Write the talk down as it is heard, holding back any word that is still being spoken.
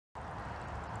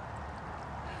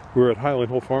We're at Highland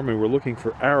Hill Farm and we're looking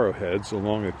for arrowheads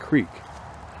along a creek.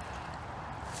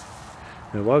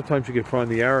 And a lot of times you can find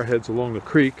the arrowheads along the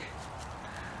creek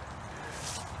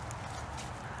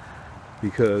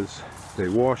because they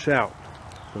wash out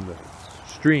from the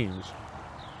streams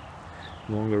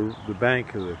along the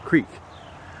bank of the creek.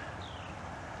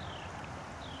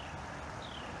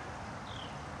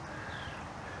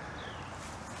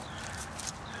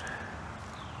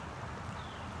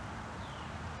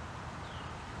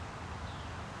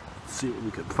 Let's see what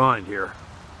we can find here.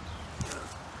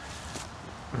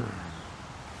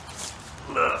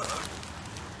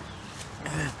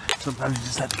 Sometimes you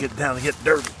just have to get down and get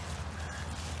dirty.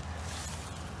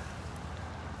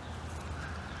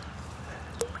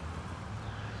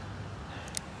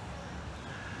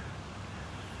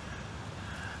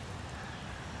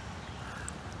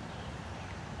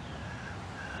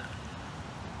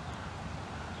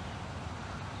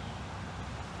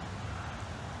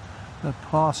 That's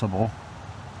possible.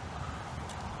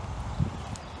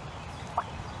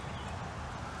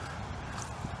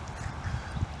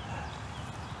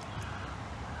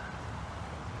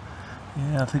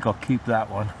 Yeah, I think I'll keep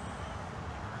that one.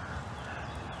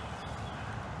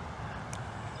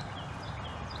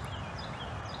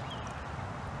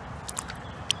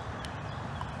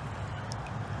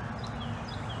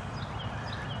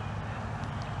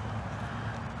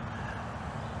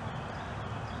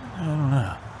 I don't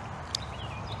know.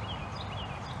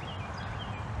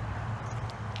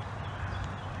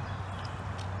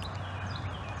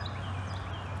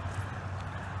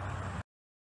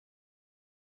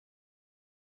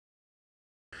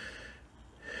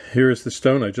 Here is the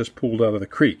stone I just pulled out of the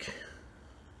creek.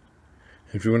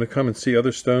 If you want to come and see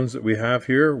other stones that we have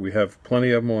here, we have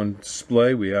plenty of them on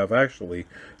display. We have actually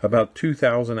about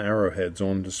 2,000 arrowheads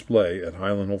on display at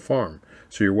Highland Hill Farm.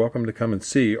 So you're welcome to come and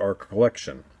see our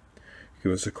collection.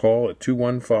 Give us a call at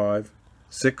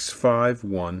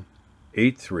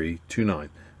 215-651-8329.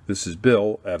 This is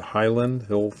Bill at Highland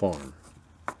Hill Farm.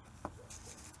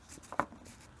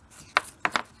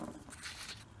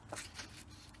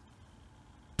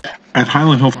 At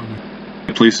Highland Hill,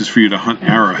 places for you to hunt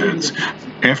arrowheads.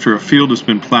 After a field has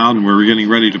been plowed and we're getting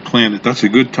ready to plant it, that's a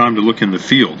good time to look in the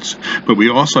fields. But we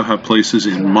also have places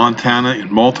in Montana,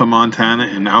 in Malta, Montana,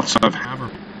 and outside of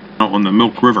Haverhill on the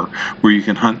Milk River where you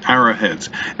can hunt arrowheads.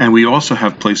 And we also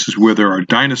have places where there are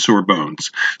dinosaur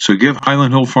bones. So give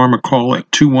Highland Hill Farm a call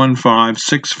at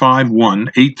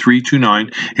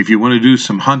 215-651-8329 if you want to do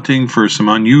some hunting for some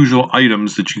unusual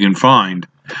items that you can find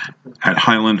at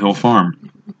Highland Hill Farm.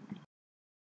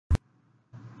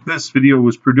 This video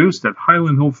was produced at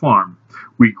Highland Hill Farm.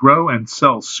 We grow and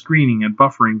sell screening and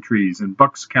buffering trees in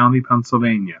Bucks County,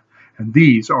 Pennsylvania, and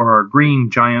these are our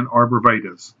green giant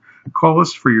arborvitaes. Call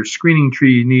us for your screening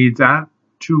tree needs at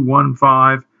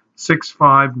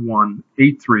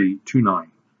 215-651-8329.